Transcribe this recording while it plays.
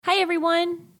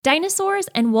everyone! Dinosaurs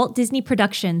and Walt Disney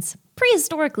Productions.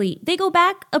 Prehistorically, they go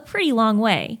back a pretty long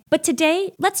way. But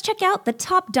today, let's check out the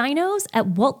top dinos at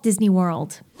Walt Disney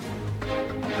World.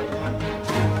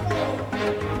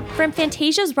 From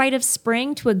Fantasia's Rite of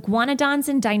Spring to Iguanodons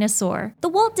and Dinosaur, the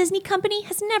Walt Disney Company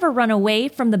has never run away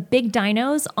from the big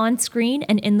dinos on screen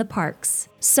and in the parks.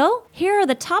 So, here are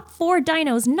the top 4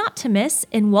 dinos not to miss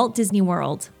in Walt Disney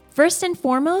World. First and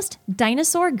foremost,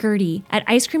 Dinosaur Gertie at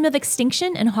Ice Cream of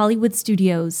Extinction and Hollywood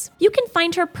Studios. You can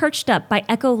find her perched up by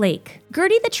Echo Lake.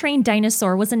 Gertie the Trained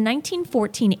Dinosaur was a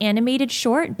 1914 animated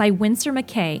short by Winsor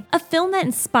McCay, a film that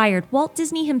inspired Walt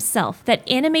Disney himself that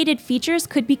animated features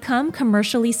could become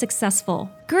commercially successful.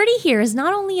 Gertie here is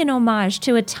not only an homage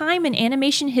to a time in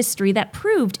animation history that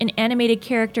proved an animated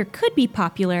character could be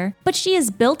popular, but she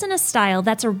is built in a style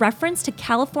that's a reference to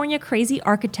California crazy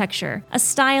architecture, a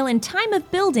style and time of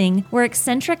building where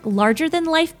eccentric,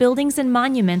 larger-than-life buildings and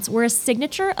monuments were a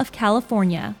signature of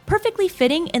California, perfectly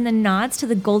fitting in the nods to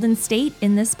the Golden State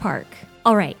in this park.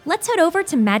 Alright, let's head over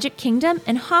to Magic Kingdom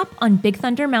and hop on Big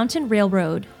Thunder Mountain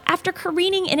Railroad. After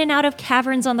careening in and out of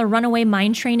caverns on the runaway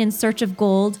mine train in search of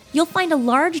gold, you'll find a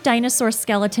large dinosaur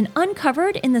skeleton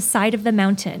uncovered in the side of the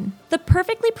mountain. The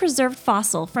perfectly preserved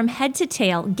fossil from head to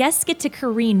tail guests get to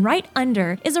careen right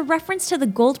under is a reference to the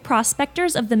gold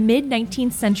prospectors of the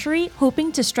mid-19th century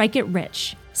hoping to strike it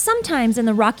rich. Sometimes in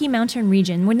the Rocky Mountain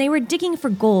region, when they were digging for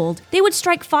gold, they would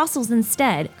strike fossils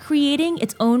instead, creating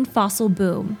its own fossil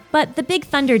boom. But the Big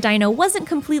Thunder dino wasn't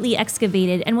completely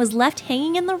excavated and was left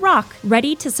hanging in the rock,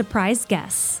 ready to surprise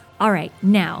guests. Alright,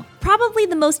 now, probably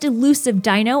the most elusive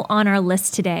dino on our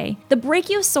list today, the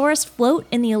Brachiosaurus float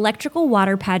in the electrical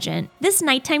water pageant. This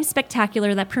nighttime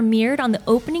spectacular that premiered on the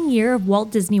opening year of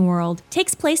Walt Disney World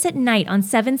takes place at night on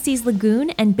Seven Seas Lagoon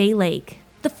and Bay Lake.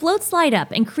 The floats light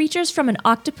up and creatures from an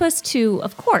octopus to,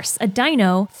 of course, a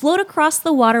dino float across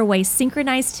the waterway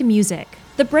synchronized to music.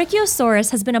 The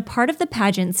Brachiosaurus has been a part of the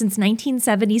pageant since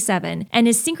 1977 and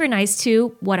is synchronized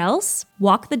to, what else?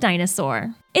 Walk the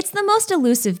Dinosaur. It's the most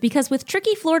elusive because with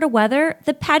tricky Florida weather,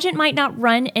 the pageant might not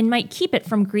run and might keep it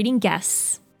from greeting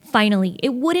guests. Finally,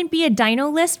 it wouldn't be a dino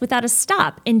list without a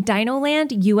stop in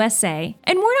Dinoland, USA.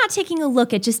 And we're not taking a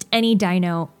look at just any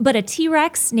dino, but a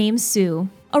T-Rex named Sue.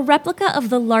 A replica of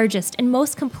the largest and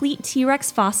most complete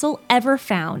T-Rex fossil ever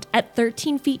found at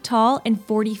 13 feet tall and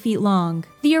 40 feet long.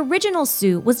 The original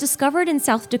Sue was discovered in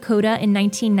South Dakota in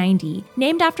 1990,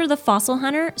 named after the fossil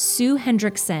hunter Sue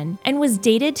Hendrickson, and was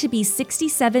dated to be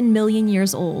 67 million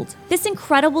years old. This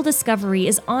incredible discovery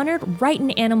is honored right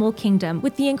in Animal Kingdom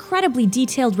with the incredibly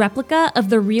detailed replica of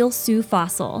the real Sue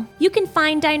fossil. You can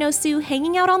find Dino Sue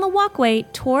hanging out on the walkway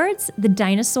towards the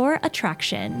dinosaur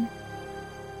attraction.